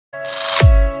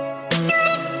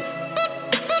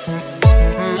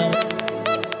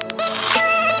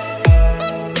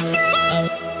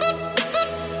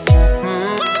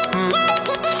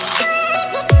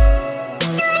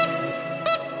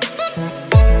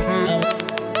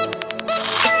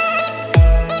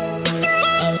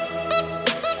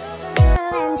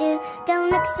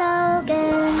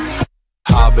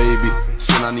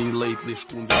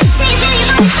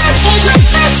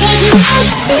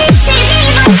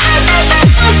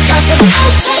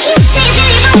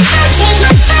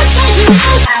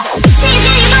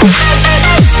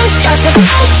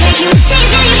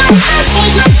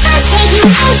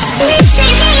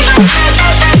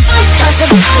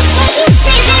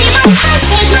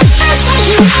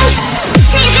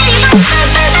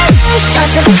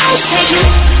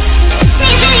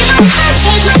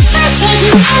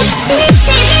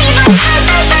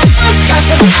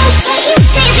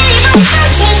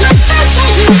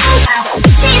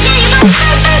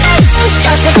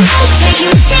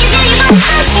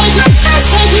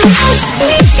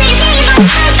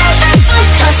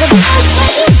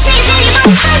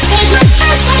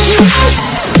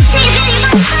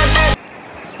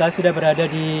Saya sudah berada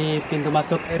di pintu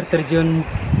masuk air terjun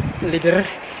leader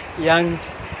yang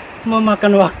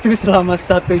memakan waktu selama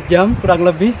 1 jam kurang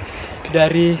lebih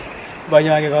dari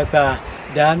Banyuwangi kota,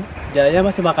 dan jalannya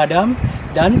masih makadam.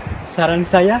 Dan saran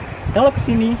saya kalau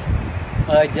kesini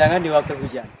jangan di waktu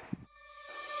hujan.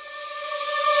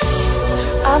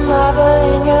 I marvel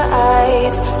in your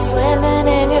eyes, swimming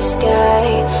in your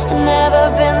sky.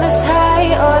 Never been this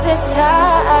high or this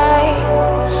high.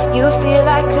 You feel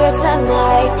like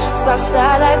kryptonite, sparks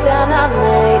fly like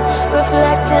dynamite,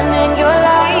 reflecting in your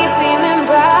light, beaming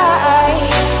bright.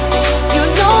 You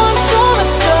know I'm so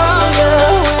much stronger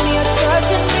when you're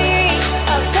touching me.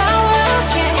 A power I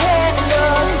can't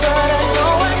handle, but I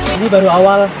know I need. Ini baru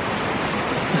awal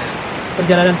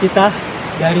perjalanan kita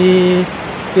dari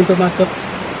pintu masuk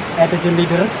AIRTERJUN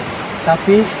leader,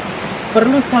 tapi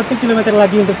perlu 1 kilometer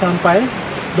lagi untuk sampai,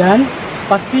 dan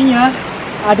pastinya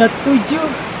ada 7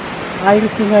 air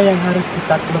sungai yang harus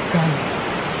ditaklukkan.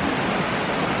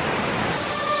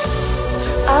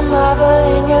 I marvel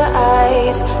in your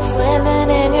eyes, swimming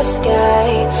in your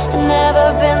sky.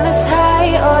 Never been this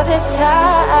high or this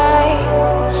high.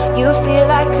 You feel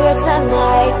like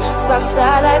kryptonite, sparks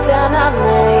fly like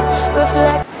dynamite,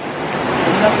 reflect.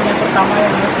 Inilah sungai pertama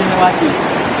yang harus dilewati.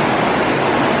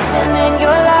 In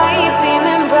your light,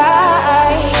 beaming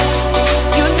bright.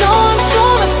 You know I'm so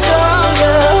much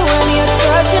stronger when you're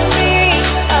touching me.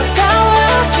 A power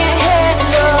I can't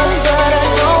handle, but I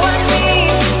know I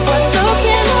need. One look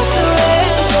and I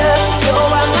surrender. You're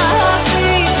why my heart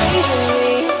beats. Saving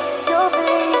me, you'll be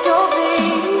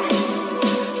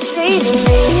saving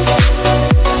me.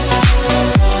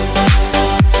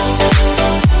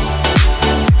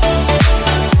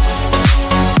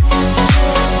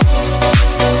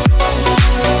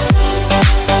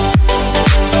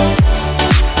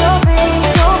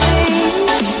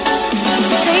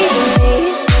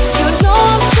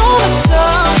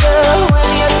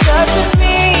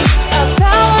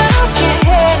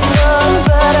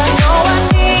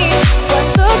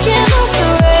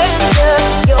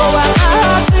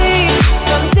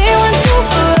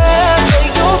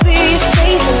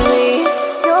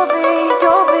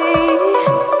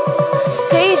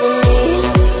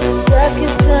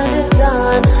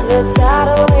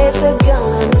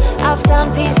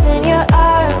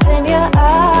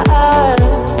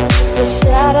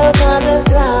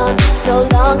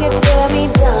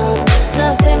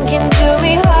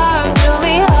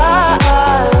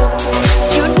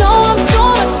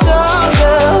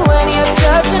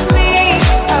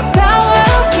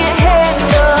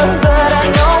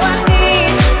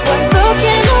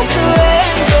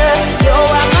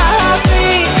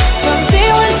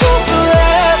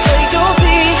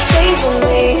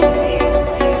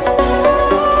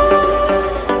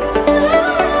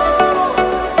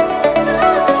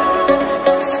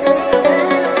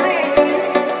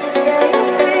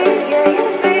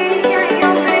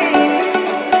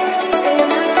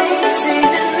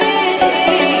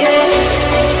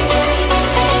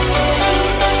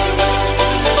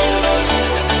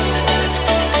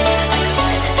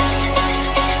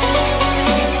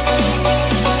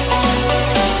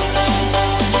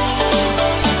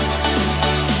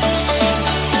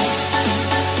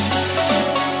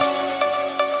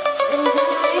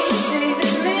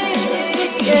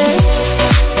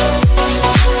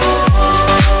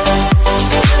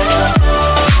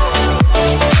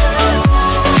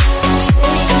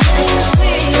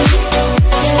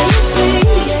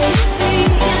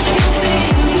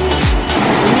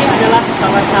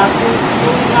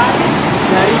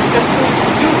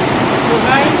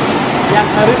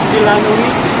 harus dilalui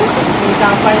untuk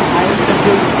mencapai air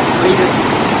terjun leader.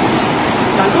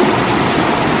 Sanggup?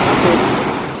 Oke.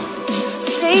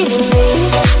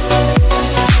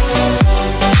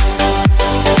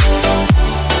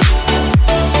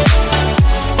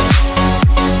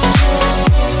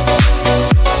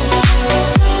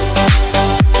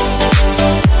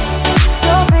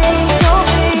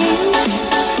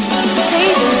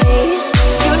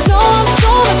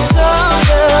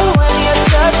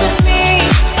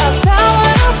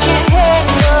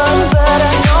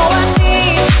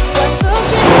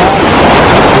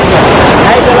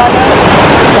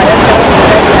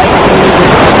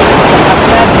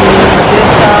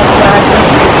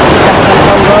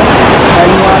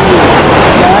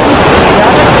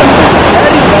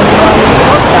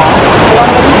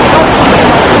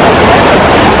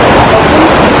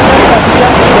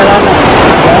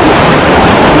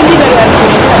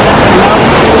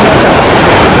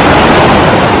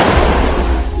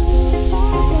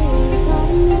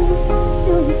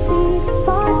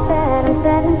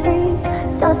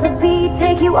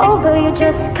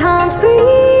 can't breathe.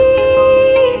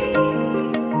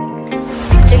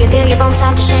 Do you feel your bones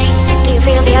start to shake? Do you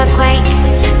feel the earthquake?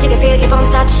 Do you feel your bones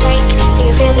start to shake? Do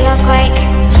you feel the earthquake?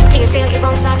 Do you feel your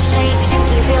bones start to shake?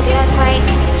 Do you feel the earthquake?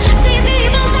 Do you feel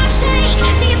your bones start to shake?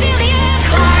 Do you feel the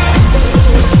earthquake?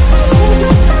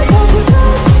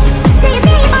 Do you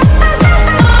feel your bones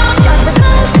just the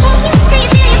bones take you?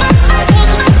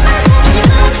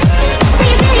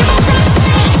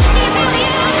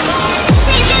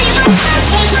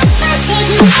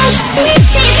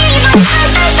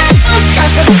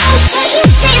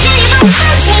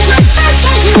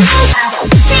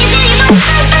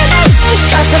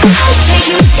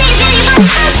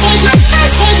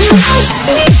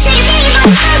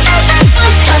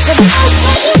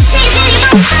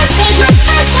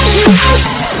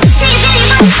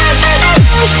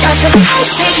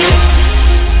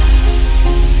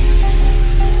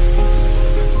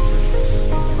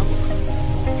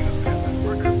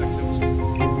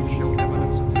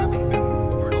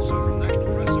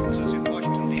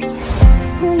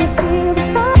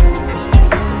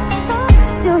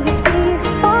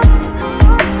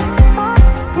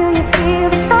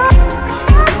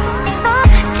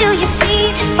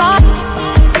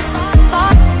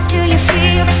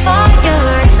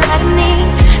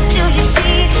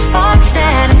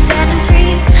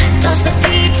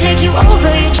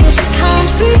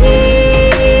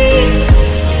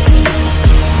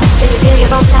 Do you feel your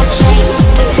bones take you?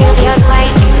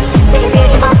 Do you feel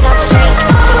your bones start to shake?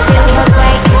 Do you feel the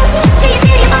earthquake? Do you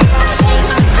feel your bones take you? Do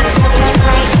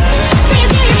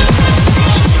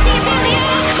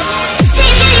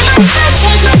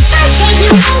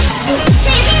you feel your bones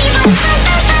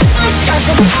just the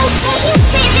bones take you?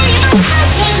 Do you feel your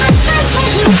bones take you? Take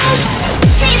you?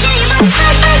 Do you feel your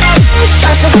bones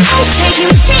just the bones take you?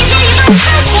 Do you feel your bones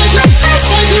take you?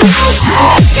 Take you?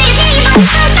 Do you feel your bones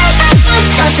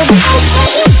just the bones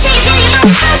take you? Do you feel your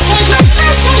bones take you?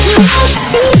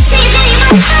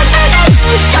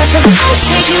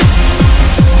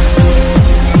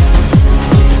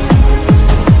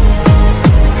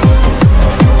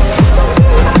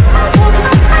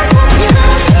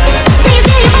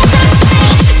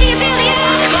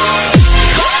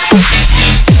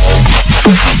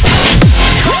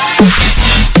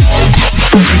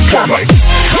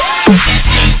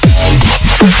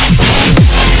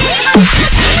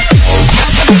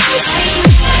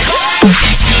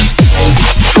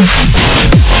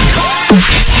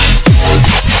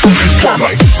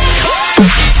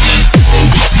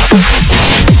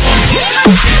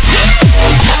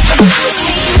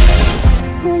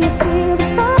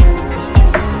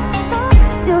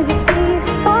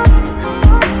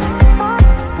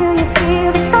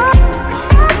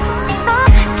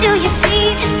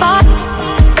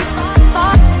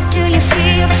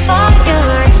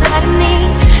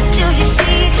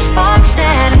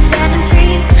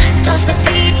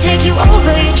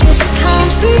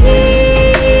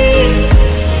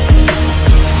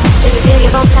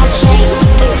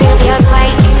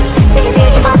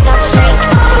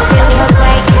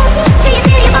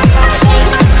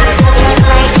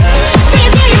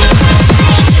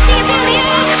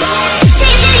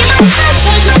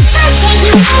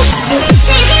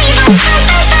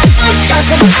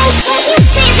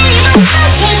 you?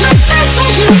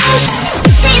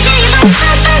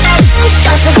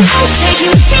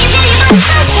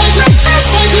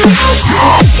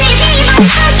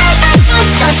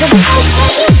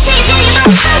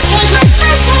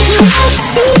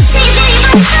 Do you feel your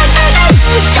bones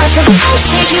just the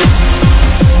bones take you?